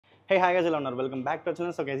Hey hi guys, welcome back to our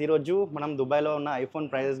channel. So guys, ఈరోజు మనం దుబాయ్లో ఉన్న ఐఫోన్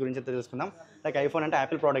ప్రైజెస్ గురించి అయితే తెలుసుకుందాం. లైక్ ఐఫోన్ అంటే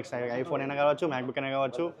యాపిల్ ప్రోడక్ట్స్, ఐఫోన్ అయినా కావచ్చు, మ్యాక్బుక్ అయినా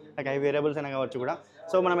కావచ్చు, లైక్ ఐ వేరియబుల్స్ అయినా కావచ్చు కూడా.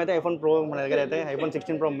 సో మనమైతే ఐఫోన్ ప్రో మన దగ్గర అయితే ఐఫోన్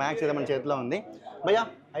 16 Pro Max అయితే మన చేతిలో ఉంది. భయ్యా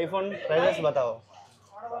ఐఫోన్ ప్రైజెస్ बताओ.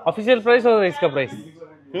 ऑफिशियल प्राइस और इसका प्राइस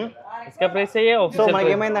इसका प्राइस चाहिए సో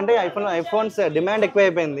మనకి ఏమైందంటే ఐఫోన్స్ డిమాండ్ ఎక్కువ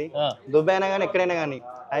అయిపోయింది. దుబాయ్ అయినా కానీ ఎక్కడైనా కానీ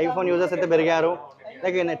ఐఫోన్ యూజర్స్ అయితే పెరిగారు.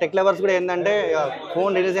 లైక్ టెక్ లవర్స్ కూడా ఏంటంటే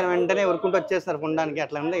ఫోన్ రిలీజ్ అయిన వెంటనే ఉరుకుంటూ వచ్చేస్తారు కొనడానికి,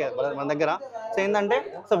 అట్లా ఉంది మన దగ్గర. సో ఏంటంటే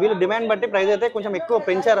సో వీళ్ళు డిమాండ్ బట్టి ప్రైస్ అయితే కొంచెం ఎక్కువ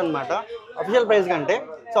పెంచారనమాట అఫీషియల్ ప్రైస్ కంటే.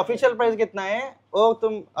 సో అఫీషిयल प्राइस कितना है वो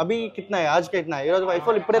तुम अभी कितना है आज कितना है? ఈరోజు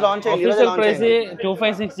ఐఫోన్ ఇప్పుడే లాంచ్ అయ్యింది. Official price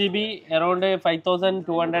 256 GB around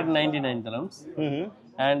 5299 dirhams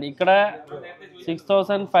and ఇక్కడ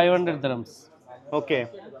 6500 dirhams. Okay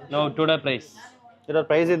no today price इधर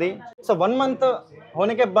प्राइस ఇది. సో 1 मंथ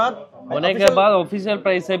होने के बाद ऑफिशियल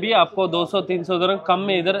प्राइस से भी आपको 200-300 dirham कम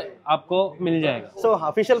में इधर आपको मिल जाएगा. సో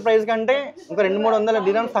అఫీషియల్ ప్రైస్ కంటే ఇంకా 200-300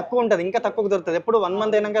 dirhams తక్కువ ఉంటుంది, ఇంకా తక్కువ దొరుకుతుంది. ఎప్పుడు 1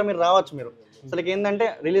 మంత్ అయినాక మీరు రావచ్చు. మీరు అసలు ఏంటంటే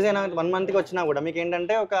రిలీజ్ అయిన 1 మంత్కి వచ్చినా కూడా మీకు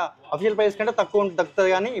ఏంటంటే ఒక అఫీషియల్ ప్రైస్ కంటే తక్కువ దక్కుతుంది,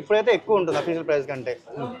 కానీ ఇప్పుడైతే ఎక్కువ ఉంటుంది అఫీషిयल ప్రైస్ కంటే.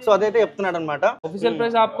 సో అదైతే చెప్తున్నాడు అనమాట. ऑफिशियल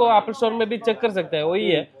प्राइस आपको एप्पल स्टोर में भी चेक कर सकते हैं, वही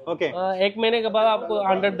है. ఓకే, एक महीने के बाद आपको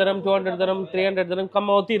 100 dirham 200 dirham 300 dirham कम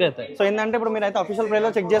होती रहता है. సో ఏంటంటే ఇప్పుడు మీరు అయితే అఫీషియల్ ప్రైస్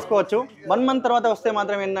లో చెక్ చేసుకోవచ్చు. 1 మంత్ తర్వాత వస్తే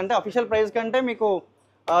మాత్రం ఏంటంటే అఫీషియల్ ప్రైస్ కంటే మీకు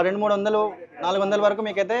 200-300-400 వరకు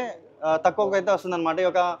మీకైతే తక్కువకి అయితే వస్తుంది అనమాట. ఈ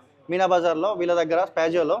యొక్క మీనా బజార్లో వీళ్ళ దగ్గర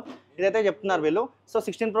స్పాజియోలో ఇదైతే చెప్తున్నారు వీళ్ళు. సో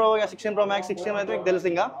 16 Pro या 16 Pro Max 16 అయితే మీకు తెలుసు.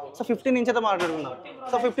 ఇంకా సో 15 ఇంచ్ అయితే మాట్లాడుకుందాం.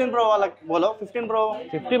 సో 15 Pro వాళ్ళకి बोलो 15 Pro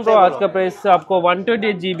आज का प्राइस आपको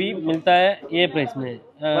 128 GB मिलता है ये प्राइस में.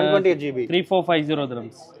 128 GB 3450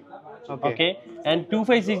 dirhams. Okay and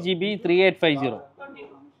 256 GB 3850.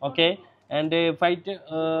 Okay and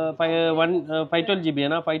 512 GB है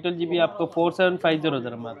ना, 512 GB आपको 4750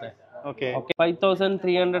 dirham आता है. ओके ओके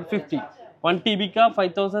 5350 1 TB का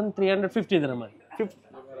 5350 dirham है.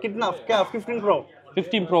 कितना क्या 15 Pro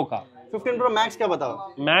 15 Pro का 15 Pro Max क्या बताओ?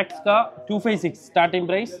 मैक्स का 256 स्टार्टिंग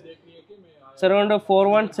प्राइस अराउंड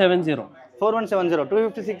 4170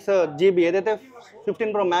 256 GB ఏదైతే 15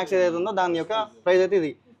 Pro Max ఏదైతే ఉందో దాని యొక్క ప్రైస్ అయితే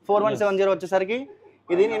ఇది 4170 వచ్చేసరికి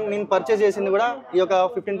ఇది నేను పర్చేస్ చేసింది కూడా ఈ యొక్క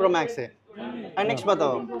 15 Pro Max A. And next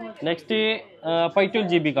बताओ. Next 512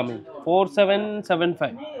 GB coming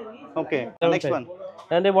 4775. Okay next one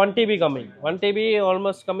and 1 TB coming 1 TB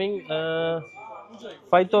almost coming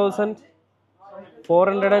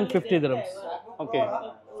 5450 dirhams. Okay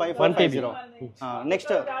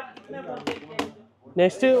 5450.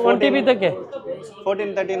 Next 1 TB तक है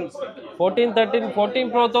 14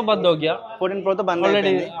 Pro तो बंद हो गया. 14 Pro तो बंद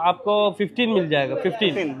ऑलरेडी आपको 15 मिल जाएगा.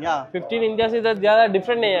 15 इंडिया से ज़्यादा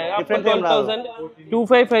डिफरेंट नहीं आएगा. आपको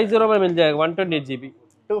 12,2550 में मिल जाएगा 128 GB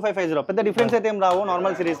 2550. పెద్ద డిఫరెన్స్ అయితే ఏం రావు.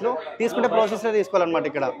 నార్మల్ సిరీస్ లో తీసుకుంటే ప్రాసెసర్ తీసుకోవాలన్నమాట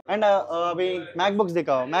ఇక్కడ. అండ్ అవి మ్యాక్ బుక్స్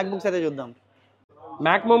దిखाओ. మ్యాక్ బుక్స్ అయితే చూద్దాం.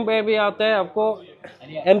 मैकबुक पे भी आता है आपको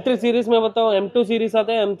M3 सीरीज में बताओ. M2 सीरीज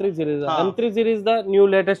आता है, M3 series. M3 series the new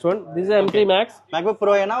latest one. This is M3 Max. MacBook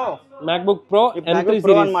Pro है ना वो? MacBook Pro M3 Pro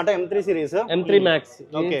series अनమాట M3 series. M3 Max.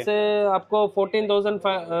 इससे आपको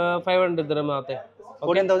 14,500 dirham आते हैं.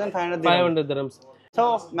 14,500 dirhams. So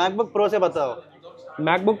MacBook Pro से बताओ.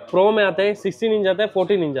 MacBook Pro में आता है 16 इंच आता है,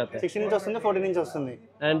 14 इंच आता है. 16 इंच వస్తుంది, 14 इंच వస్తుంది.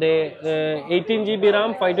 एंड 18 GB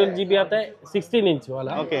RAM 512 GB आता है 16 इंच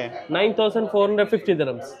वाला. Okay 9,450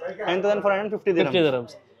 dirhams. 9,450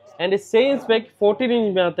 dirhams. And same spec 14 inch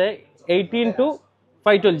में आता है 18 to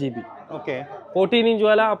 512 GB. ओके 14 इंच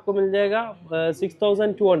वाला आपको मिल जाएगा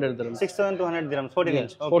 6,200 dirhams. 6,200 dirhams 14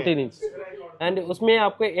 inch. 14 inch. And उसमें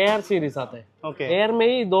आपको एयर सीरीज आता है. ओके एयर में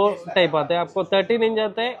ही दो टाइप आते हैं आपको. 13 इंच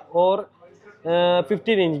आता है और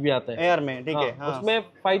 15 इंच भी आता है एयर में. ठीक है. उसमें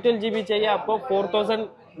 512 GB चाहिए आपको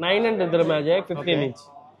 4,900 dirham आ जाए 15 इंच.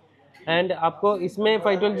 एंड आपको इसमें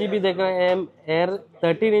 512 GB देख रहा है एयर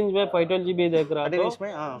 13 इंच में 512 GB देख रहा है 13 इंच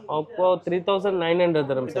में आपको 3,900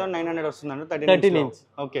 dirham 3,900 वस्तुंదండి 13 इंच.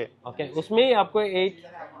 ओके ओके उसमें आपको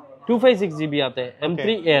 256 GB आते हैं M3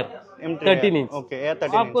 Air 13 inch. Okay air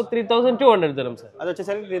 13 आपको 3,200 dirhams है. అది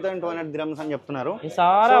వచ్చేసరికి 3,200 dirhams అని చెప్తున్నారు. ये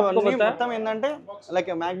सारा आपको पता है. మొత్తం ఏంటంటే లైక్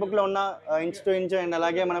మ్యాక్బుక్ లో ఉన్న ఇంచ్ టు ఇంచ్ అండ్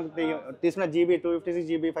అలాగే మనకు తీసుకున్న GB 256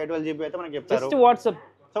 GB 512 GB అయితే మనకి చెప్తారు. Just WhatsApp.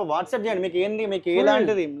 సో వాట్సాప్ చేయండి. మీకు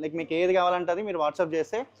ఎలాంటిది లైక్ మీకు ఏది కావాలంటే అది మీరు వాట్సాప్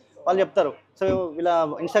చేస్తే వాళ్ళు చెప్తారు. సో ఇలా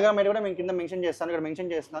ఇన్స్టాగ్రామ్ ఐడి కూడా మేము కింద మెన్షన్ చేస్తాను, ఇక్కడ మెన్షన్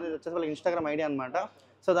చేస్తున్నాను. ఇది వచ్చేసి వాళ్ళ ఇన్స్టాగ్రామ్ ఐడి అనమాట.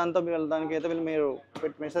 సో దాంతో దానికి అయితే మీరు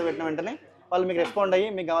మెసేజ్ పెట్టిన వెంటనే వాళ్ళు మీకు రెస్పాండ్ అయ్యి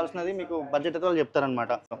మీకు కావాల్సినది మీకు బడ్జెట్ అయితే వాళ్ళు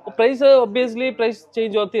చెప్తారనమాట. ప్రైస్ ఆబ్వియస్లీ ప్రైస్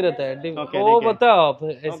చేంజ్ అవుతీ रहता है. वो बताओ आप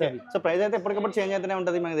ऐसा भी. సో ప్రైస్ అయితే ఎప్పటికప్పుడు చేంజ్ అవుతూనే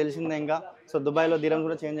ఉంటుంది, మనకు తెలిసిందే. ఇంకా సో దుబాయ్లో దిరమ్స్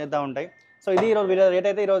కూడా చేంజ్ అవుతూ ఉంటాయి. సో ఇది ఈరోజు వీళ్ళ రేట్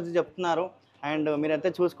అయితే ఈరోజు చెప్తున్నారు. అండ్ మీరైతే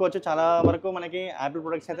చూసుకోవచ్చు చాలా వరకు మనకి యాపిల్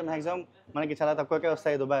ప్రొడక్ట్స్ అయితే మ్యాక్సిమం మనకి చాలా తక్కువకే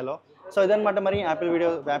వస్తాయి దుబాయ్లో. సో ఇదనమాట మరి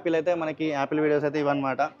యాపిల్ అయితే మనకి యాపిల్ వీడియోస్ అయితే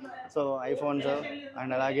ఇవన్నమాట. సో ఐఫోన్స్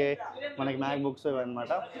అండ్ అలాగే మనకి మ్యాక్ బుక్స్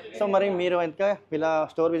ఇవన్నమాట. సో మరి మీరు అయితే ఇలా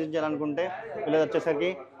స్టోర్ విజిట్ చేయాలనుకుంటే వీళ్ళది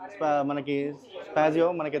వచ్చేసరికి మనకి స్పాజియో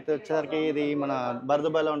మనకైతే వచ్చేసరికి ఇది మన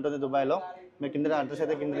బర్దుబాయ్లో ఉంటుంది దుబాయ్లో. మీకు కింద అడ్రస్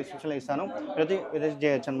అయితే కింద డిస్క్రిప్షన్లో ఇస్తాను, ప్రతి విజిట్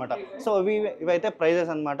చేయొచ్చు అనమాట. సో ఇవైతే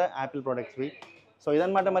ప్రైజెస్ అనమాట యాపిల్ ప్రొడక్ట్స్వి. సో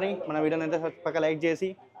ఇదనమాట మరి మన వీడియోని అయితే పక్క లైక్ చేసి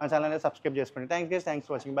మన ఛానల్ అయితే సబ్స్క్రైబ్ చేసుకోండి. Thanks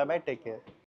for watching. By by, take care.